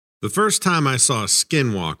The first time I saw a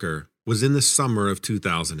Skinwalker was in the summer of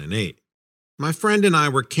 2008. My friend and I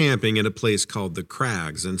were camping at a place called the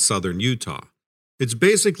Crags in southern Utah. It's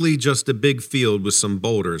basically just a big field with some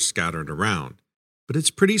boulders scattered around, but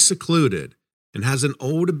it's pretty secluded and has an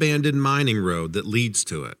old abandoned mining road that leads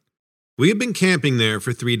to it. We had been camping there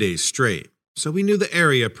for 3 days straight, so we knew the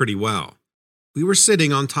area pretty well. We were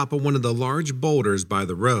sitting on top of one of the large boulders by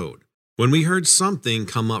the road when we heard something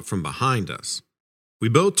come up from behind us. We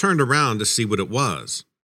both turned around to see what it was,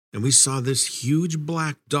 and we saw this huge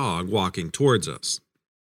black dog walking towards us.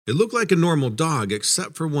 It looked like a normal dog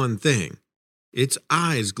except for one thing. Its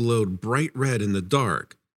eyes glowed bright red in the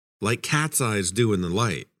dark, like cat's eyes do in the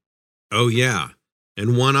light. Oh yeah,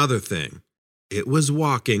 and one other thing. It was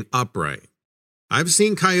walking upright. I've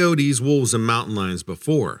seen coyotes, wolves, and mountain lions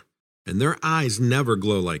before, and their eyes never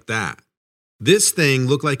glow like that. This thing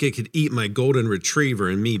looked like it could eat my golden retriever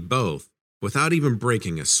and me both without even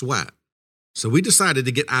breaking a sweat. So we decided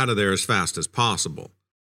to get out of there as fast as possible.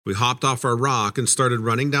 We hopped off our rock and started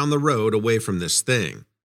running down the road away from this thing,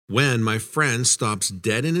 when my friend stops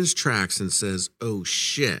dead in his tracks and says, "Oh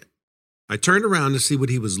shit." I turned around to see what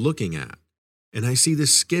he was looking at, and I see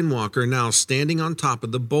this Skinwalker now standing on top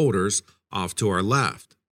of the boulders off to our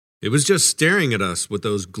left. It was just staring at us with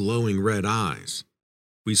those glowing red eyes.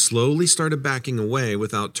 We slowly started backing away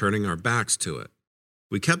without turning our backs to it.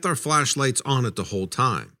 We kept our flashlights on it the whole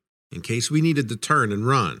time, in case we needed to turn and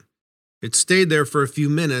run. It stayed there for a few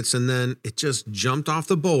minutes and then it just jumped off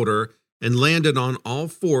the boulder and landed on all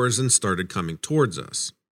fours and started coming towards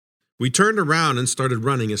us. We turned around and started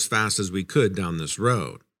running as fast as we could down this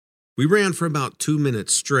road. We ran for about 2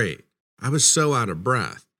 minutes straight. I was so out of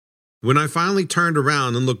breath. When I finally turned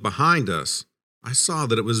around and looked behind us, I saw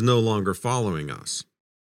that it was no longer following us.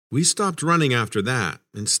 We stopped running after that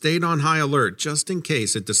and stayed on high alert just in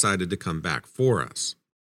case it decided to come back for us.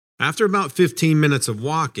 After about 15 minutes of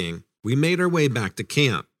walking, we made our way back to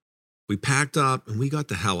camp. We packed up and we got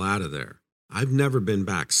the hell out of there. I've never been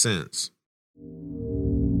back since.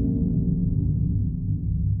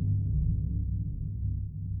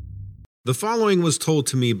 The following was told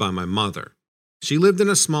to me by my mother. She lived in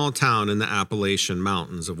a small town in the Appalachian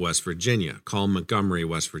Mountains of West Virginia called Montgomery,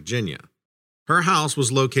 West Virginia. Her house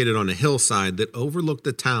was located on a hillside that overlooked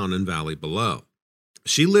the town and valley below.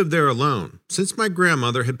 She lived there alone, since my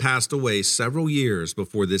grandmother had passed away several years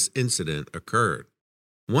before this incident occurred.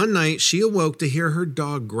 One night, she awoke to hear her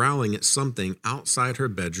dog growling at something outside her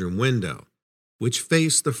bedroom window, which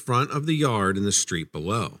faced the front of the yard and the street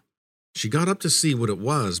below. She got up to see what it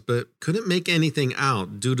was, but couldn't make anything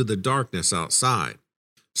out due to the darkness outside.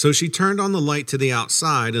 So she turned on the light to the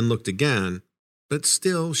outside and looked again, but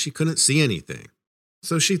still she couldn't see anything.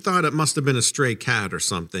 So she thought it must have been a stray cat or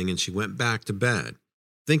something, and she went back to bed,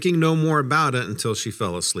 thinking no more about it until she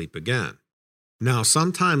fell asleep again. Now,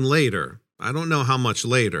 sometime later, I don't know how much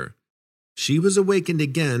later, she was awakened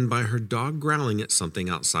again by her dog growling at something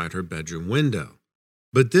outside her bedroom window.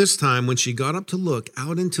 But this time, when she got up to look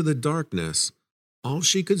out into the darkness, all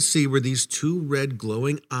she could see were these two red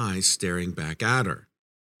glowing eyes staring back at her.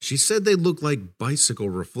 She said they looked like bicycle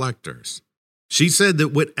reflectors. She said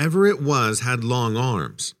that whatever it was had long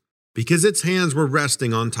arms, because its hands were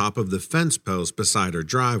resting on top of the fence post beside her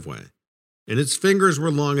driveway, and its fingers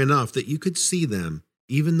were long enough that you could see them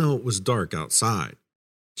even though it was dark outside.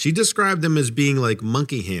 She described them as being like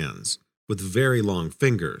monkey hands with very long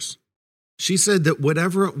fingers. She said that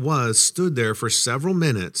whatever it was stood there for several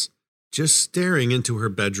minutes, just staring into her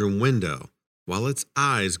bedroom window while its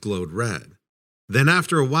eyes glowed red. Then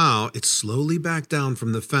after a while, it slowly backed down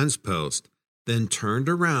from the fence post, then turned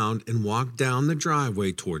around and walked down the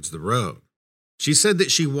driveway towards the road. She said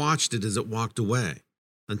that she watched it as it walked away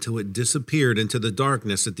until it disappeared into the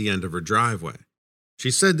darkness at the end of her driveway.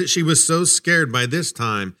 She said that she was so scared by this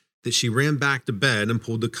time that she ran back to bed and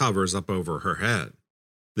pulled the covers up over her head.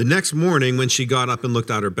 The next morning, when she got up and looked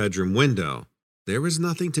out her bedroom window, there was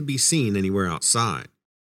nothing to be seen anywhere outside.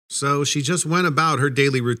 So she just went about her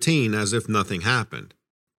daily routine as if nothing happened.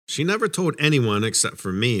 She never told anyone except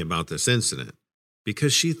for me about this incident,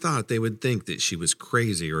 because she thought they would think that she was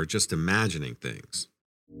crazy or just imagining things.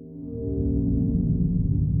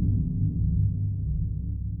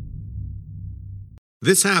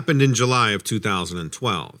 This happened in July of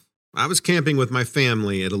 2012. I was camping with my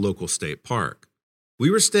family at a local state park. We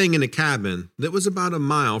were staying in a cabin that was about a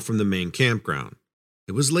mile from the main campground.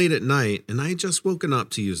 It was late at night, and I had just woken up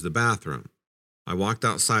to use the bathroom. I walked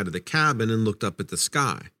outside of the cabin and looked up at the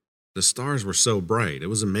sky. The stars were so bright, it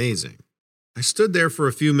was amazing. I stood there for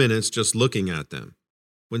a few minutes just looking at them,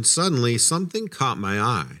 when suddenly something caught my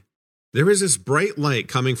eye. There was this bright light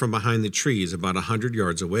coming from behind the trees about 100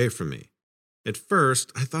 yards away from me. At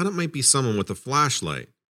first, I thought it might be someone with a flashlight,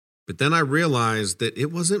 but then I realized that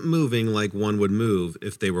it wasn't moving like one would move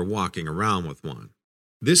if they were walking around with one.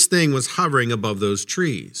 This thing was hovering above those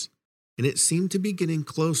trees, and it seemed to be getting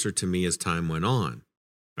closer to me as time went on.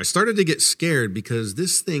 I started to get scared because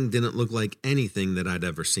this thing didn't look like anything that I'd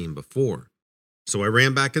ever seen before. So I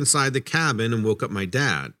ran back inside the cabin and woke up my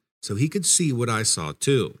dad so he could see what I saw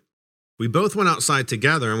too. We both went outside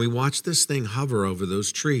together and we watched this thing hover over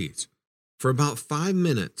those trees for about 5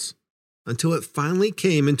 minutes until it finally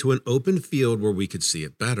came into an open field where we could see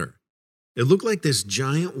it better. It looked like this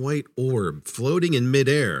giant white orb floating in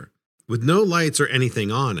midair with no lights or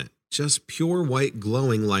anything on it, just pure white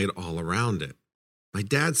glowing light all around it. My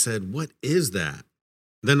dad said, "What is that?"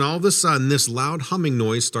 Then all of a sudden, this loud humming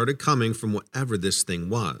noise started coming from whatever this thing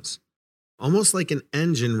was, almost like an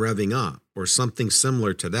engine revving up or something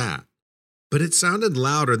similar to that. But it sounded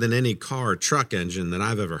louder than any car or truck engine that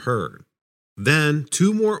I've ever heard. Then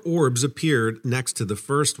 2 more orbs appeared next to the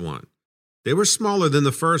first one. They were smaller than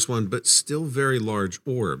the first one, but still very large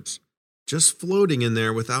orbs, just floating in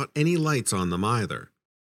there without any lights on them either.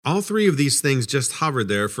 All 3 of these things just hovered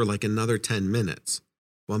there for like another 10 minutes,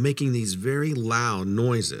 while making these very loud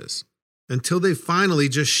noises, until they finally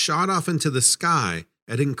just shot off into the sky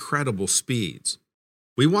at incredible speeds.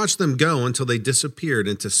 We watched them go until they disappeared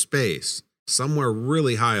into space, somewhere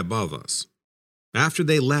really high above us. After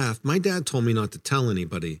they left, my dad told me not to tell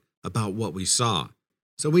anybody about what we saw,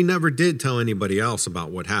 so we never did tell anybody else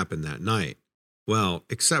about what happened that night. Well,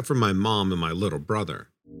 except for my mom and my little brother.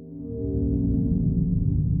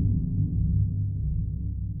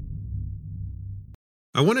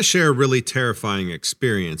 I want to share a really terrifying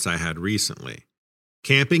experience I had recently,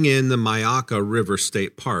 camping in the Myakka River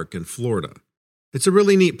State Park in Florida. It's a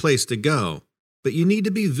really neat place to go, but you need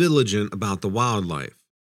to be vigilant about the wildlife,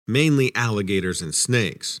 mainly alligators and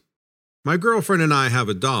snakes. My girlfriend and I have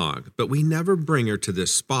a dog, but we never bring her to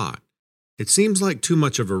this spot. It seems like too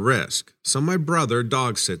much of a risk, so my brother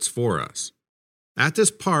dog sits for us. At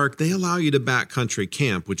this park, they allow you to backcountry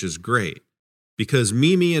camp, which is great, because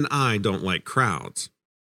Mimi and I don't like crowds.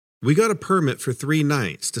 We got a permit for 3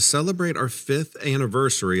 nights to celebrate our 5th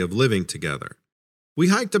anniversary of living together. We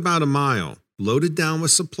hiked about a mile, loaded down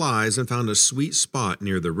with supplies, and found a sweet spot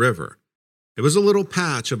near the river. It was a little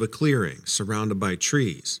patch of a clearing surrounded by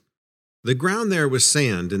trees. The ground there was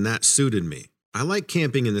sand, and that suited me. I like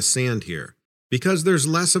camping in the sand here because there's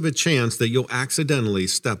less of a chance that you'll accidentally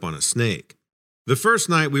step on a snake. The first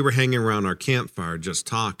night we were hanging around our campfire just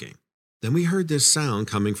talking. Then we heard this sound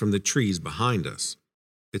coming from the trees behind us.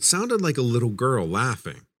 It sounded like a little girl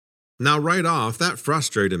laughing. Now right off, that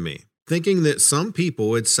frustrated me, thinking that some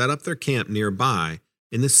people had set up their camp nearby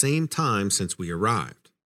in the same time since we arrived.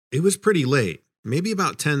 It was pretty late, maybe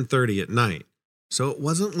about 10:30 at night, so it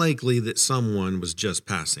wasn't likely that someone was just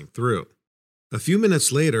passing through. A few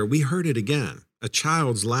minutes later, we heard it again, a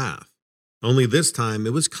child's laugh. Only this time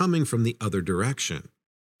it was coming from the other direction,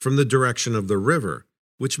 from the direction of the river,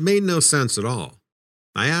 which made no sense at all.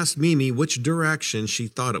 I asked Mimi which direction she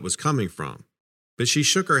thought it was coming from, but she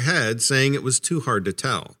shook her head, saying it was too hard to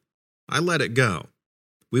tell. I let it go.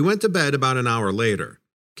 We went to bed about an hour later,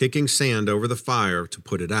 kicking sand over the fire to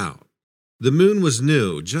put it out. The moon was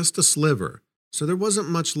new, just a sliver, so there wasn't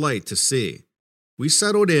much light to see. We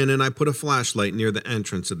settled in and I put a flashlight near the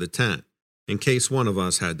entrance of the tent, in case one of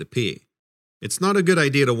us had to pee. It's not a good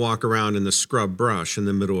idea to walk around in the scrub brush in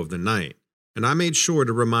the middle of the night, and I made sure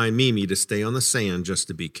to remind Mimi to stay on the sand just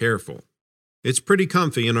to be careful. It's pretty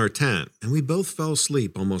comfy in our tent, and we both fell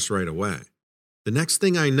asleep almost right away. The next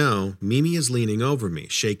thing I know, Mimi is leaning over me,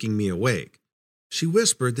 shaking me awake. She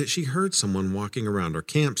whispered that she heard someone walking around our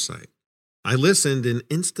campsite. I listened and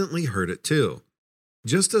instantly heard it too.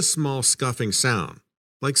 Just a small scuffing sound,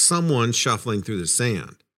 like someone shuffling through the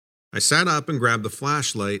sand. I sat up and grabbed the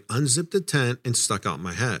flashlight, unzipped the tent, and stuck out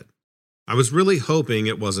my head. I was really hoping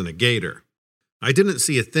it wasn't a gator. I didn't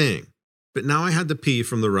see a thing, but now I had to pee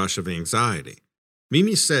from the rush of anxiety.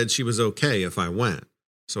 Mimi said she was okay if I went,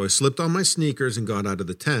 so I slipped on my sneakers and got out of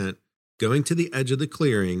the tent, going to the edge of the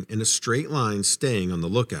clearing in a straight line, staying on the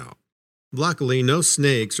lookout. Luckily, no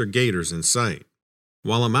snakes or gators in sight.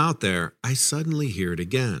 While I'm out there, I suddenly hear it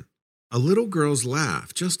again. A little girl's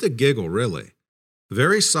laugh, just a giggle really.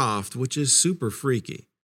 Very soft, which is super freaky,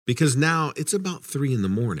 because now it's about 3 in the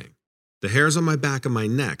morning. The hairs on my back of my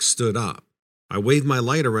neck stood up. I waved my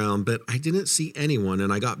light around, but I didn't see anyone,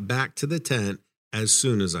 and I got back to the tent as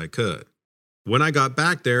soon as I could. When I got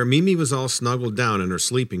back there, Mimi was all snuggled down in her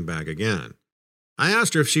sleeping bag again. I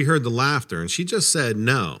asked her if she heard the laughter, and she just said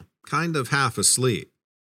no, kind of half asleep.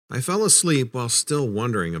 I fell asleep while still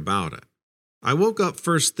wondering about it. I woke up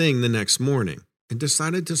first thing the next morning and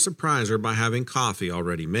decided to surprise her by having coffee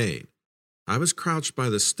already made. I was crouched by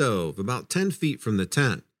the stove about 10 feet from the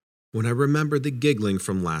tent when I remembered the giggling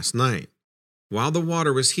from last night. While the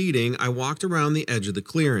water was heating, I walked around the edge of the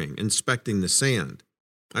clearing, inspecting the sand.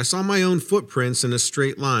 I saw my own footprints in a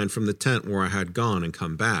straight line from the tent where I had gone and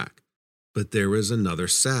come back. But there was another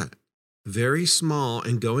set, very small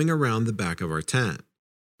and going around the back of our tent.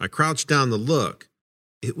 I crouched down to look.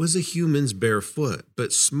 It was a human's bare foot,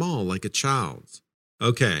 but small like a child's.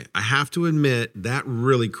 Okay, I have to admit that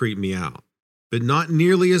really creeped me out, but not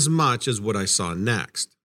nearly as much as what I saw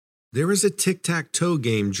next. There was a tic-tac-toe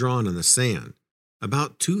game drawn in the sand,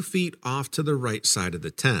 about 2 feet off to the right side of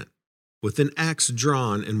the tent, with an X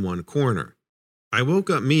drawn in one corner. I woke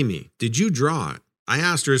up Mimi. Did you draw it? I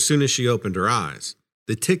asked her as soon as she opened her eyes.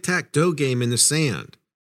 The tic-tac-toe game in the sand.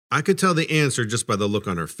 I could tell the answer just by the look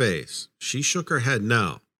on her face. She shook her head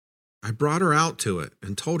no. I brought her out to it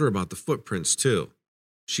and told her about the footprints too.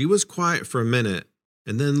 She was quiet for a minute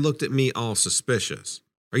and then looked at me all suspicious.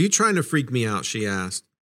 Are you trying to freak me out? She asked.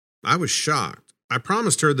 I was shocked. I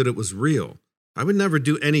promised her that it was real. I would never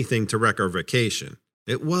do anything to wreck our vacation.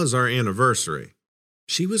 It was our anniversary.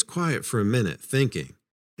 She was quiet for a minute, thinking,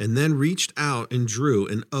 and then reached out and drew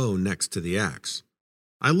an O next to the X.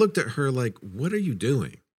 I looked at her like, what are you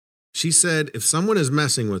doing? She said, if someone is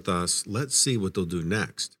messing with us, let's see what they'll do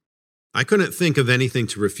next. I couldn't think of anything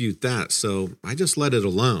to refute that, so I just let it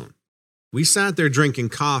alone. We sat there drinking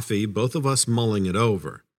coffee, both of us mulling it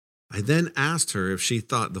over. I then asked her if she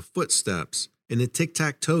thought the footsteps in the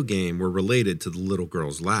tic-tac-toe game were related to the little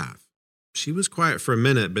girl's laugh. She was quiet for a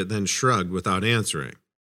minute, but then shrugged without answering.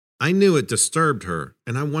 I knew it disturbed her,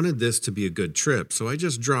 and I wanted this to be a good trip, so I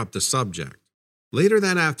just dropped the subject. Later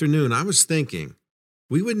that afternoon, I was thinking,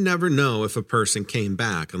 we would never know if a person came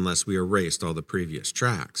back unless we erased all the previous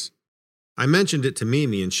tracks. I mentioned it to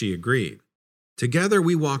Mimi and she agreed. Together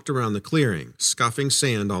we walked around the clearing, scuffing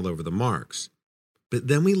sand all over the marks. But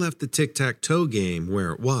then we left the tic-tac-toe game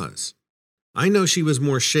where it was. I know she was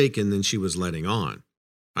more shaken than she was letting on.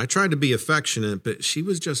 I tried to be affectionate, but she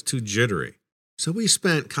was just too jittery. So we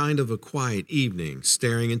spent kind of a quiet evening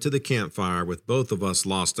staring into the campfire with both of us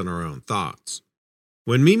lost in our own thoughts.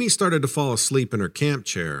 When Mimi started to fall asleep in her camp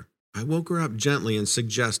chair, I woke her up gently and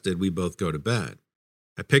suggested we both go to bed.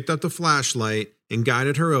 I picked up the flashlight and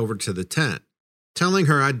guided her over to the tent, telling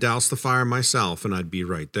her I'd douse the fire myself and I'd be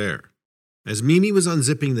right there. As Mimi was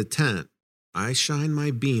unzipping the tent, I shined my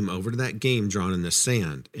beam over to that game drawn in the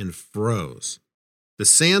sand and froze. The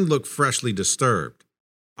sand looked freshly disturbed.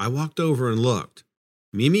 I walked over and looked.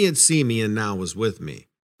 Mimi had seen me and now was with me,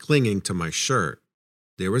 clinging to my shirt.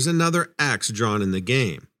 There was another X drawn in the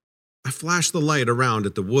game. I flashed the light around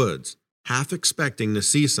at the woods, half expecting to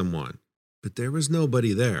see someone, but there was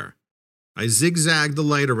nobody there. I zigzagged the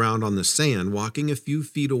light around on the sand, walking a few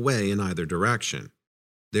feet away in either direction.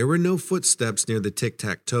 There were no footsteps near the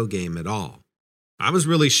tic-tac-toe game at all. I was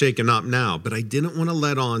really shaken up now, but I didn't want to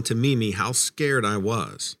let on to Mimi how scared I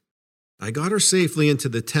was. I got her safely into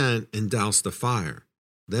the tent and doused the fire,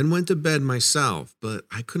 then went to bed myself, but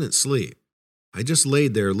I couldn't sleep. I just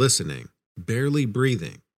laid there listening, barely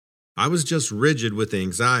breathing. I was just rigid with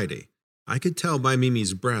anxiety. I could tell by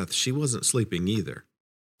Mimi's breath she wasn't sleeping either.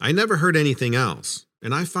 I never heard anything else,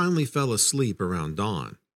 and I finally fell asleep around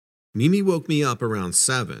dawn. Mimi woke me up around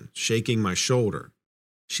 7, shaking my shoulder.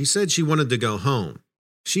 She said she wanted to go home.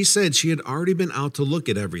 She said she had already been out to look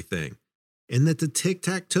at everything, and that the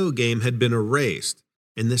tic-tac-toe game had been erased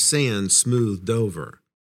and the sand smoothed over.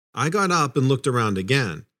 I got up and looked around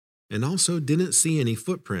again, and also didn't see any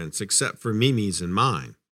footprints except for Mimi's and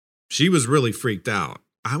mine. She was really freaked out.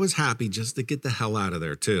 I was happy just to get the hell out of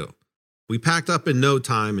there too. We packed up in no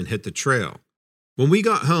time and hit the trail. When we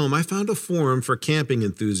got home, I found a forum for camping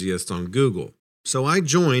enthusiasts on Google, so I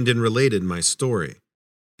joined and related my story.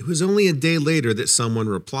 It was only a day later that someone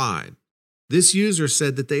replied. This user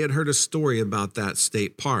said that they had heard a story about that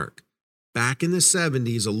state park. Back in the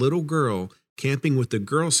 70s, a little girl camping with the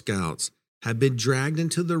Girl Scouts had been dragged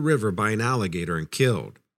into the river by an alligator and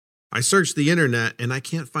killed. I searched the internet and I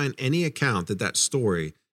can't find any account that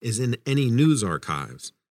story is in any news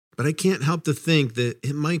archives, but I can't help to think that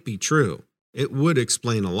it might be true. It would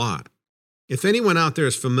explain a lot. If anyone out there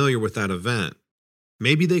is familiar with that event,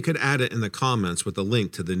 maybe they could add it in the comments with a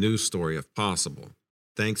link to the news story if possible.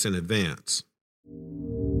 Thanks in advance.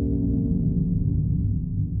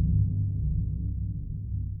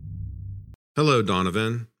 Hello,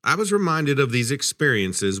 Donovan. I was reminded of these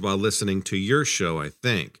experiences while listening to your show, I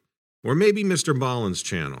think, or maybe Mr. Ballin's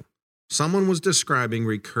channel. Someone was describing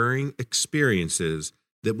recurring experiences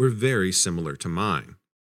that were very similar to mine.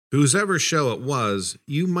 Whosever show it was,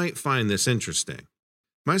 you might find this interesting.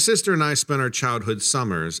 My sister and I spent our childhood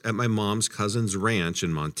summers at my mom's cousin's ranch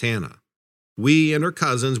in Montana. We and her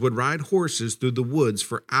cousins would ride horses through the woods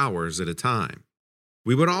for hours at a time.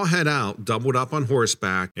 We would all head out, doubled up on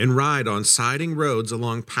horseback, and ride on siding roads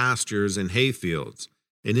along pastures and hayfields,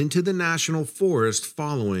 and into the national forest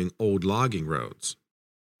following old logging roads.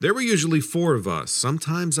 There were usually 4 of us,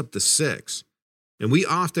 sometimes up to 6, and we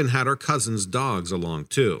often had our cousins' dogs along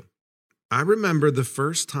too. I remember the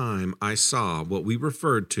first time I saw what we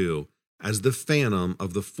referred to as the phantom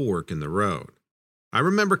of the fork in the road. I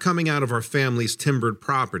remember coming out of our family's timbered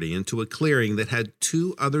property into a clearing that had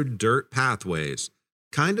 2 other dirt pathways,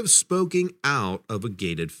 kind of spoking out of a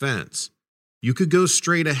gated fence. You could go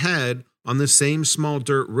straight ahead on the same small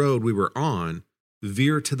dirt road we were on,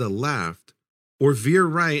 veer to the left, or veer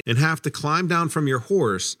right and have to climb down from your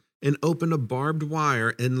horse and open a barbed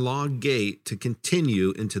wire and log gate to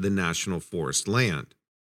continue into the national forest land.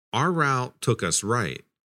 Our route took us right.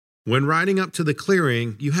 When riding up to the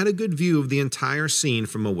clearing, you had a good view of the entire scene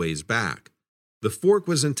from a ways back. The fork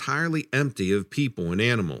was entirely empty of people and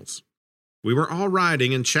animals. We were all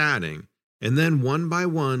riding and chatting, and then one by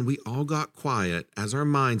one we all got quiet as our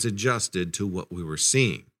minds adjusted to what we were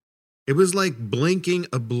seeing. It was like blinking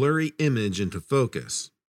a blurry image into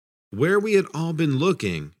focus. Where we had all been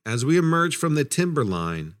looking, as we emerged from the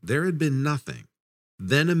timberline, there had been nothing.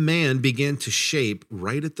 Then a man began to shape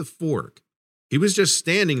right at the fork. He was just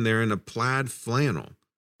standing there in a plaid flannel,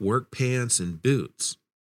 work pants, and boots.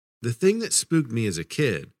 The thing that spooked me as a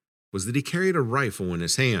kid was that he carried a rifle in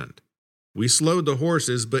his hand. We slowed the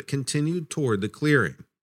horses but continued toward the clearing,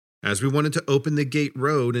 as we wanted to open the gate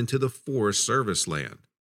road into the Forest Service land.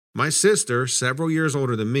 My sister, several years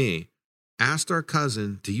older than me, asked our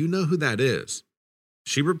cousin, "Do you know who that is?"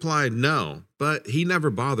 She replied, "No, but he never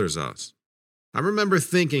bothers us." I remember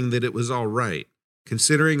thinking that it was all right,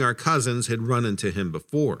 considering our cousins had run into him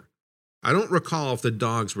before. I don't recall if the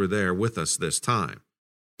dogs were there with us this time,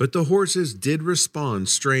 but the horses did respond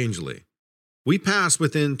strangely. We passed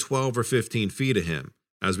within 12 or 15 feet of him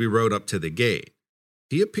as we rode up to the gate.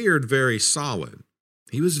 He appeared very solid.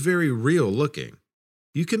 He was very real looking.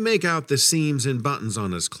 You could make out the seams and buttons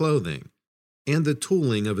on his clothing and the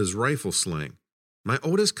tooling of his rifle sling. My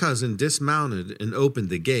oldest cousin dismounted and opened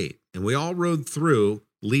the gate, and we all rode through,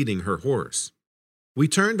 leading her horse. We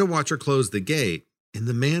turned to watch her close the gate, and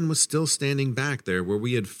the man was still standing back there where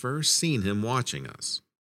we had first seen him watching us.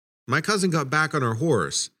 My cousin got back on her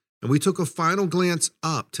horse, and we took a final glance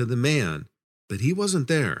up to the man, but he wasn't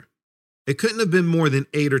there. It couldn't have been more than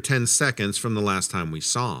 8 or 10 seconds from the last time we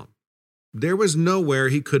saw him. There was nowhere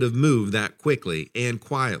he could have moved that quickly and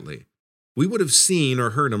quietly. We would have seen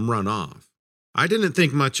or heard him run off. I didn't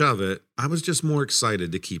think much of it. I was just more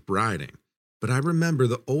excited to keep riding. But I remember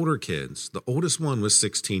the older kids, the oldest one was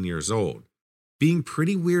 16 years old, being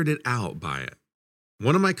pretty weirded out by it.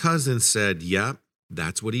 One of my cousins said, "Yep,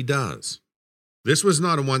 that's what he does." This was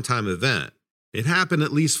not a one-time event. It happened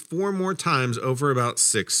at least 4 more times over about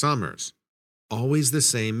 6 summers. Always the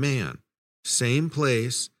same man, same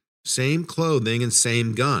place, same clothing, and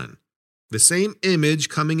same gun. The same image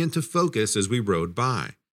coming into focus as we rode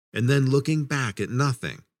by, and then looking back at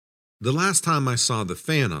nothing. The last time I saw the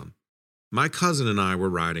phantom, my cousin and I were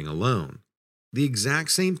riding alone. The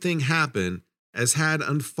exact same thing happened as had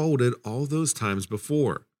unfolded all those times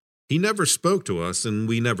before. He never spoke to us, and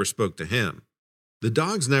we never spoke to him. The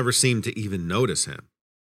dogs never seemed to even notice him.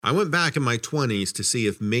 I went back in my 20s to see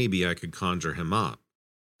if maybe I could conjure him up,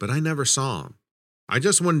 but I never saw him. I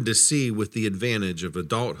just wanted to see, with the advantage of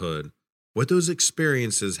adulthood, what those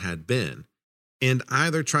experiences had been, and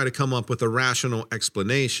either try to come up with a rational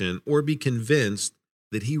explanation or be convinced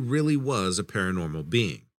that he really was a paranormal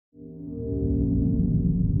being.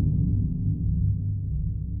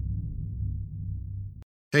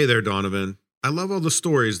 Hey there, Donovan. I love all the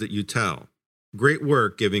stories that you tell. Great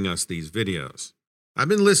work giving us these videos. I've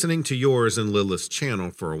been listening to yours and Lilith's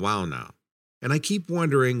channel for a while now, and I keep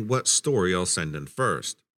wondering what story I'll send in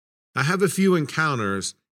first. I have a few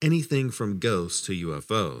encounters, anything from ghosts to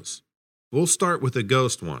UFOs. We'll start with a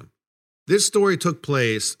ghost one. This story took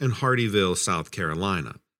place in Hardyville, South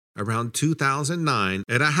Carolina, around 2009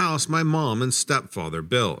 at a house my mom and stepfather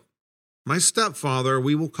built. My stepfather,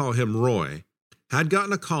 we will call him Roy, had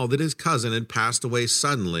gotten a call that his cousin had passed away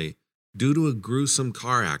suddenly due to a gruesome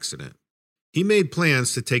car accident. He made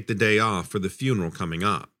plans to take the day off for the funeral coming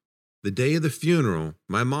up. The day of the funeral,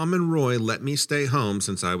 my mom and Roy let me stay home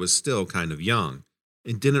since I was still kind of young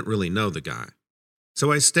and didn't really know the guy.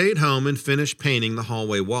 So I stayed home and finished painting the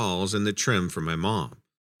hallway walls and the trim for my mom,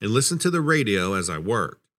 and listened to the radio as I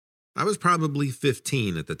worked. I was probably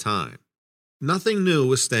 15 at the time. Nothing new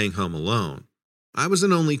was staying home alone. I was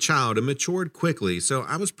an only child and matured quickly, so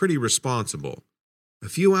I was pretty responsible. A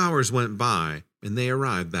few hours went by, and they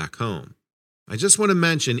arrived back home. I just want to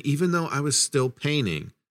mention, even though I was still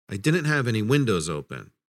painting, I didn't have any windows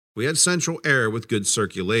open. We had central air with good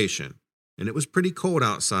circulation, and it was pretty cold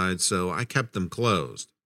outside, so I kept them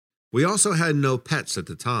closed. We also had no pets at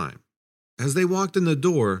the time. As they walked in the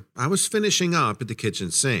door, I was finishing up at the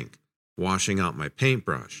kitchen sink, washing out my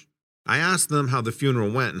paintbrush. I asked them how the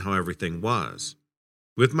funeral went and how everything was.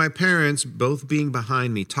 With my parents both being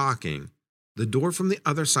behind me talking, the door from the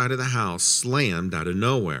other side of the house slammed out of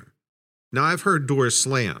nowhere. Now, I've heard doors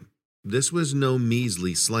slam. This was no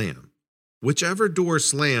measly slam. Whichever door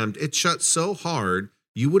slammed, it shut so hard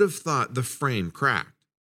you would have thought the frame cracked.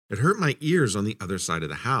 It hurt my ears on the other side of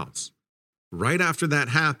the house. Right after that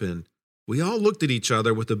happened, we all looked at each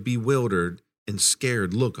other with a bewildered and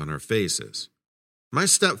scared look on our faces. My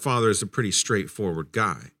stepfather is a pretty straightforward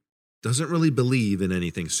guy, doesn't really believe in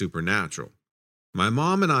anything supernatural. My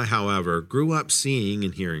mom and I, however, grew up seeing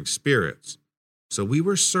and hearing spirits, so we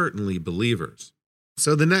were certainly believers.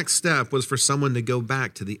 So the next step was for someone to go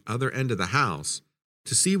back to the other end of the house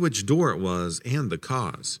to see which door it was and the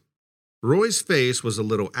cause. Roy's face was a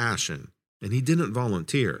little ashen, and he didn't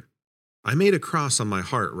volunteer. I made a cross on my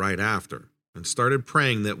heart right after and started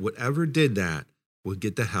praying that whatever did that would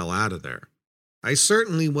get the hell out of there. I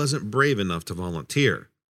certainly wasn't brave enough to volunteer,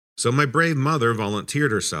 so my brave mother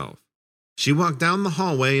volunteered herself. She walked down the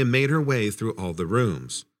hallway and made her way through all the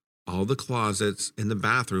rooms, all the closets, and the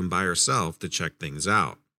bathroom by herself to check things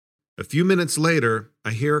out. A few minutes later,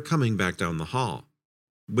 I hear her coming back down the hall.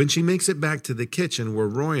 When she makes it back to the kitchen where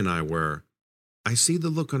Roy and I were, I see the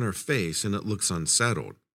look on her face and it looks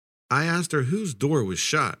unsettled. I asked her whose door was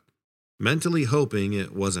shut, mentally hoping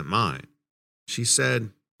it wasn't mine. She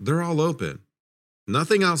said, "They're all open."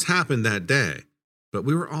 Nothing else happened that day, but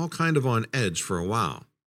we were all kind of on edge for a while.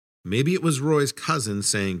 Maybe it was Roy's cousin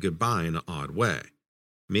saying goodbye in an odd way.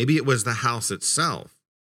 Maybe it was the house itself.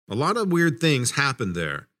 A lot of weird things happened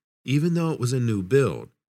there, even though it was a new build.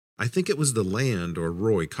 I think it was the land or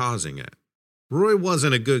Roy causing it. Roy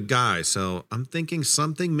wasn't a good guy, so I'm thinking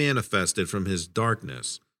something manifested from his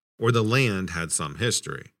darkness, or the land had some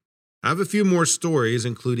history. I have a few more stories,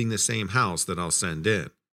 including the same house, that I'll send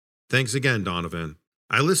in. Thanks again, Donovan.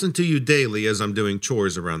 I listen to you daily as I'm doing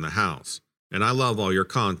chores around the house, and I love all your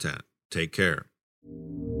content. Take care.